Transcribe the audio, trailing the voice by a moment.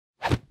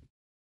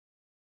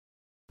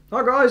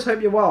Hi guys,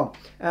 hope you're well.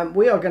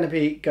 We are going to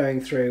be going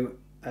through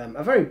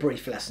a very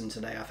brief lesson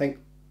today, I think.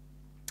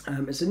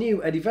 It's a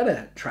new Eddie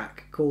Vedder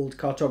track called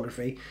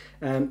Cartography.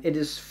 It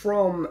is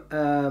from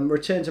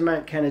Return to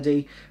Mount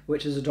Kennedy,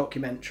 which is a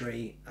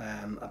documentary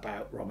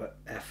about Robert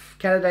F.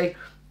 Kennedy,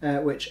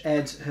 which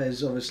Ed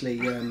has obviously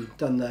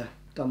done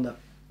the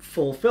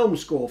full film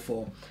score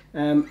for.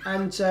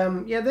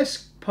 Yeah,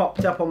 this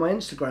popped up on my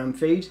Instagram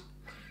feed,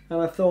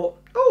 and I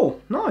thought, oh,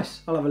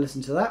 nice, I'll have a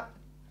listen to that.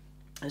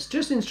 It's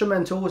just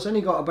instrumental. It's only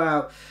got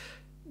about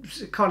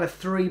kind of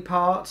 3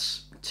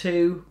 parts,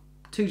 two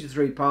to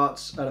 3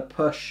 parts at a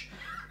push,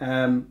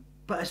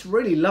 but it's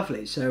really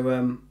lovely.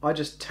 So I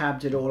just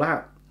tabbed it all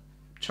out,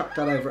 chucked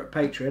that over at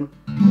Patreon,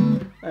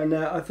 and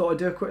I thought I'd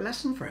do a quick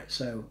lesson for it.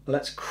 So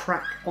let's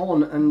crack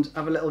on and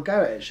have a little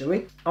go at it, shall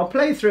we? I'll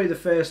play through the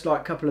first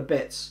couple of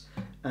bits,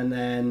 and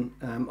then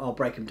I'll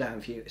break them down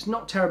for you. It's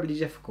not terribly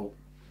difficult,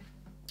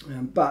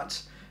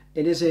 but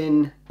it is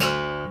in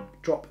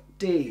drop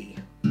D.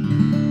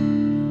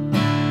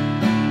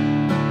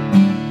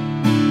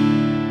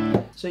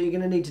 So you're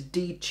going to need to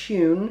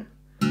detune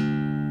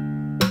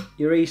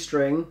your E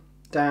string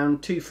down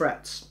 2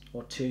 frets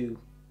or 2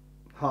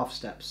 half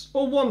steps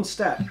or 1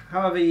 step,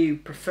 however you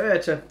prefer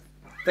to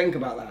think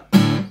about that.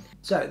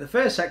 So the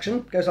first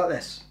section goes like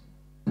this.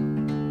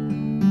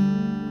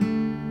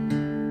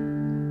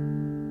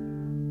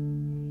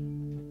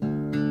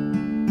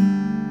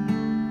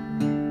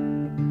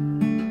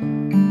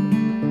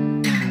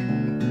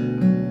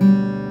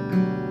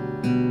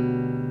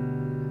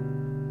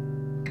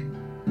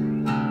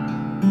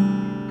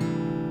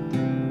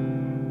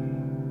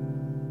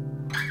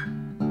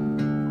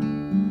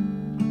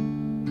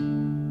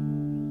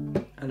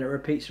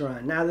 Repeats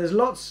around. Now there's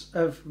lots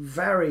of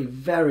very,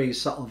 very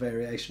subtle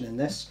variation in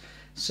this,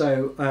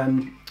 so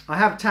I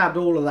have tabbed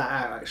all of that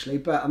out actually,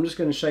 but I'm just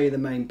going to show you the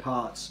main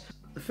parts.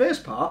 The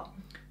first part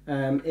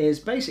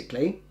is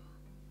basically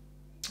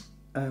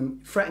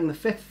fretting the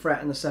 5th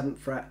fret and the 7th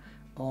fret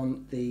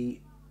on the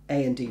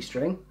A and D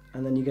string,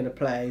 and then you're going to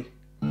play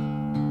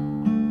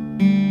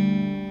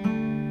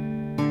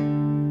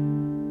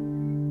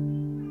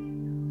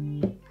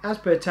as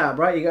per tab,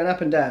 right? You're going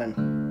up and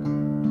down.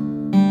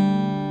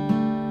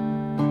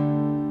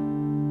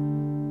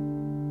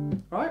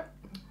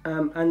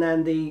 And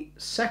then the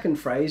second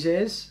phrase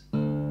is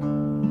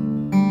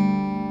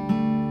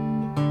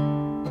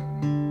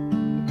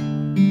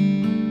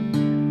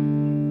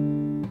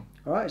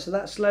alright, so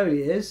that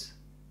slowly is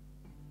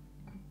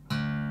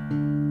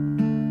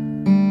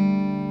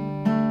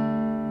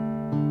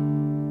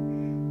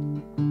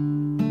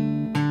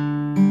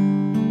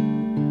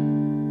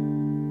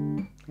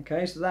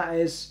okay, so that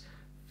is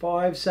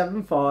 5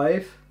 7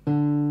 5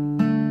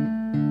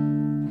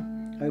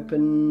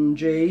 open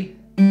G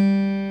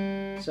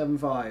 7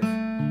 5.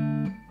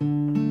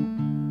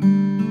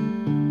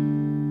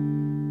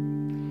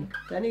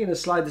 Then you're going to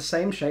slide the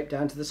same shape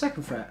down to the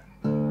 2nd fret.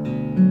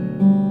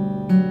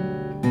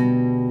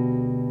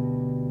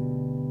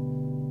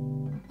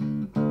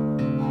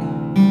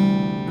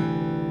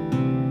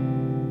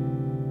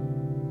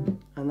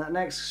 And that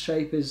next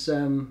shape is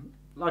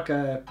like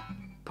a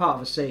part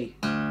of a C.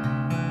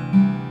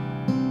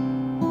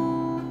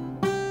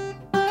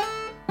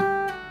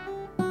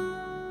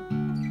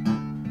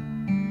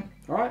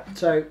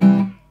 So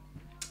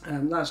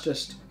that's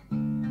just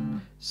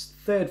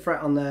 3rd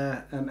fret on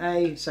the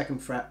A,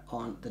 2nd fret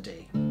on the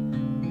D. And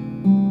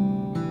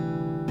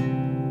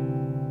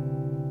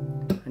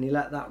you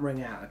let that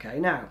ring out, okay?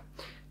 Now,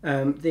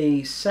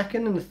 the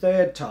 2nd and the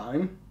 3rd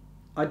time,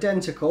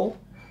 identical,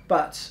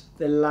 but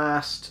the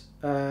last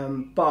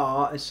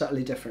bar is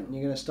subtly different.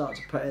 You're going to start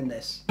to put in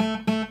this.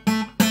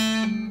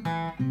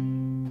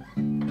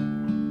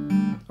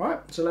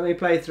 Alright, so let me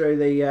play through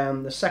the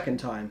 2nd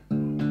time.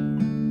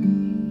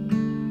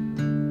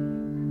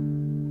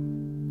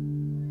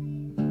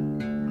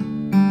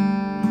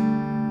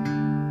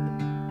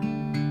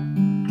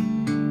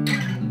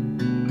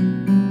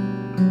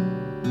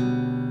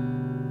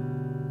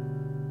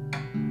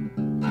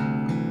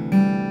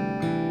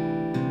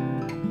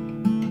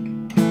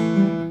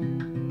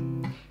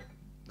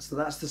 So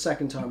that's the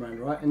 2nd time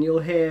around, right? And you'll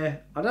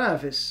hear, I don't know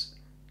if it's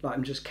like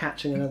I'm just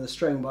catching another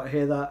string, but I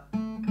hear that.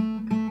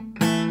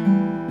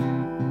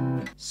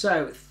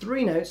 So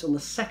 3 notes on the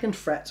 2nd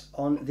fret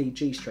on the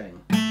G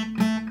string.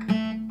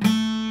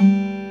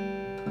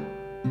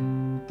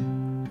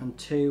 And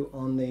 2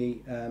 on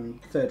the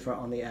 3rd fret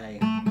on the A.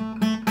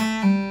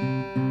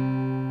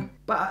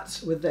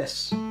 But with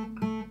this.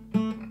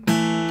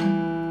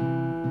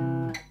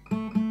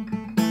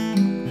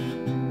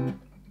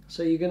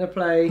 So you're going to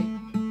play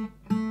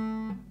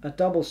a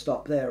double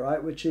stop there,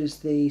 right, which is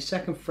the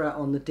 2nd fret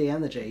on the D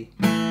and the G,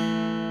 and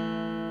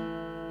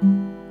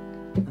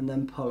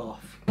then pull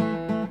off,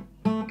 and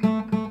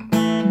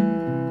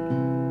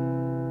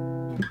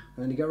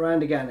then you go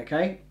round again,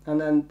 okay,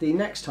 and then the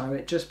next time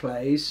it just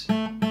plays,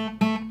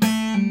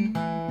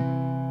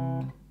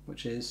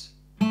 which is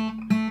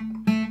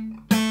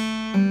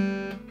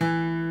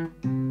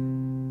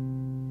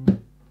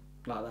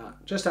like that,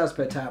 just as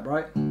per tab,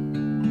 right?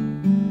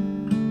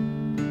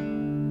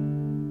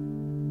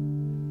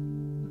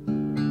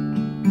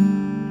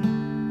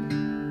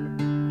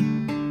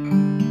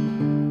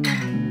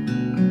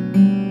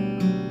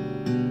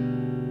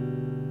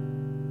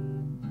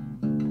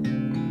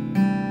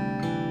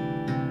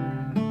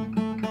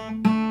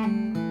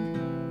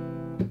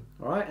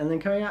 and then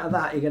coming out of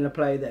that you're going to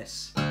play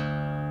this.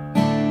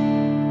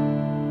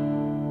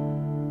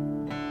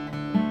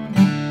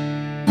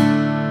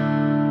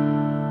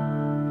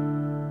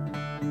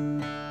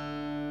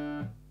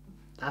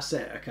 That's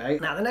it, okay.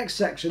 Now the next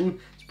section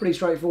is pretty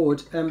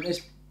straightforward.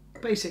 It's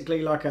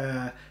basically like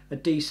a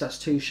D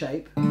sus2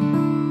 shape, but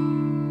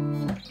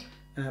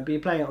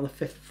you're playing it on the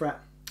 5th fret,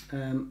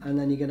 and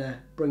then you're going to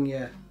bring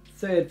your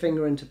 3rd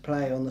finger into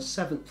play on the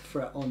 7th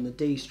fret on the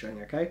D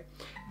string, okay?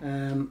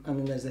 And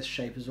then there's this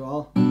shape as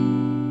well,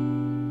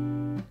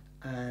 and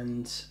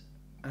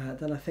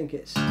then I think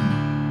it's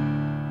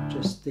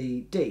just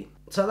the D.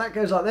 So that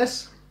goes like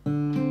this.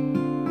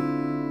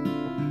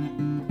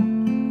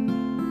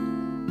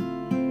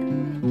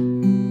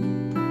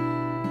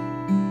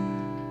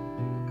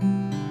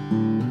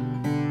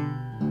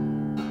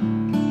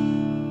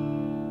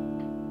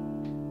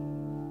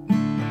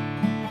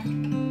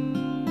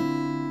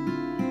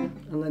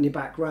 And you're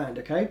back round,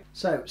 okay?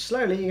 So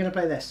slowly you're going to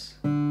play this.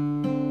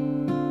 And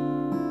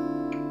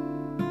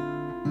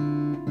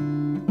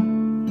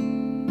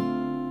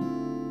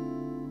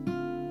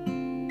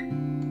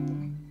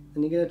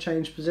you're going to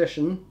change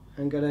position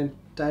and go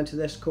down to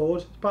this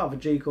chord. It's part of a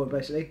G chord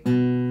basically.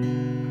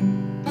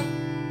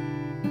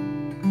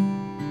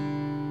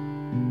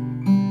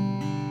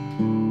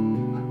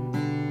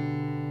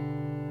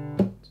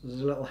 So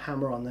there's a little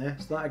hammer on there.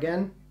 So that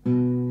again.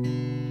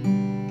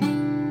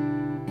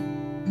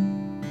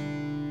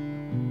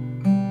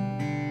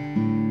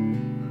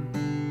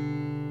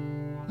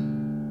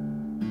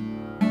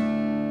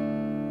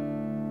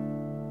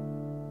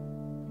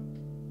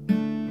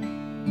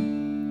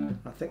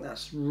 I think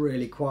that's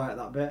really quiet,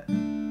 that bit.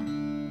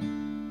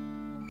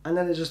 And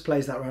then it just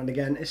plays that round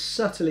again. It's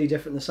subtly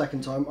different the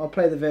second time. I'll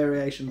play the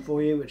variation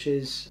for you, which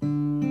is...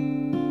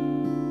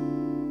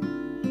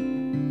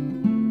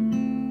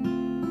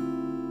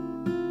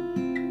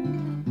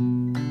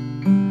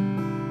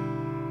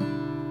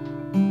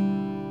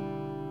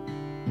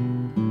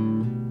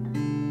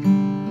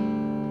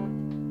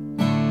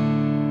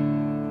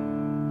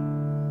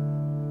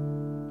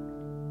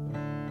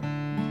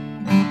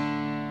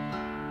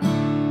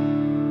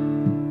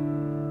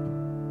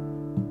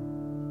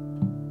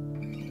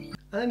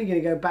 And then you're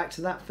going to go back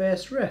to that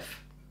first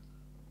riff.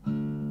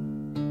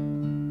 And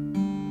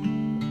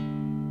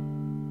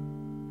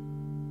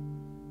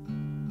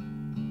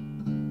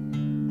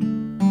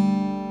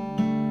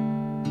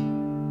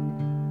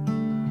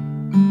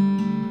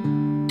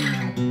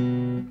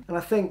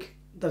I think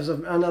there's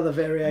another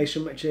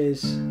variation which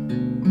is...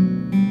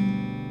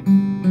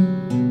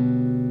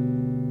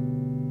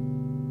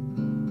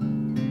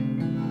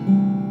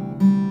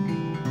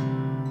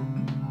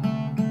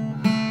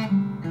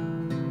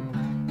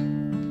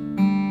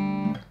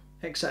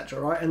 etc.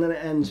 right? And then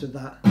it ends with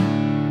that.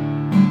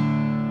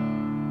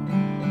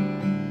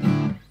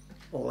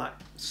 All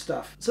that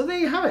stuff. So there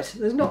you have it.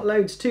 There's not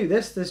loads to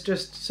this. There's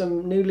just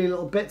some noodly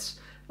little bits.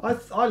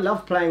 I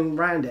love playing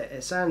around it.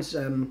 It sounds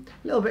a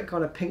little bit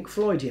kind of Pink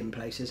Floydy in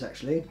places,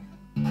 actually.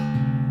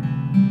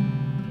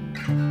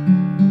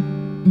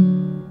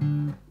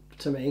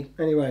 To me,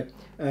 anyway.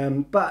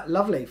 But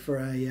lovely for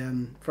a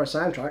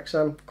soundtrack.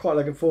 So I'm quite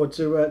looking forward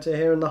to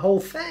hearing the whole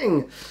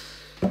thing.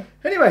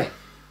 Anyway,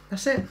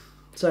 that's it.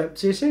 So,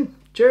 see you soon.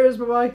 Cheers, bye-bye.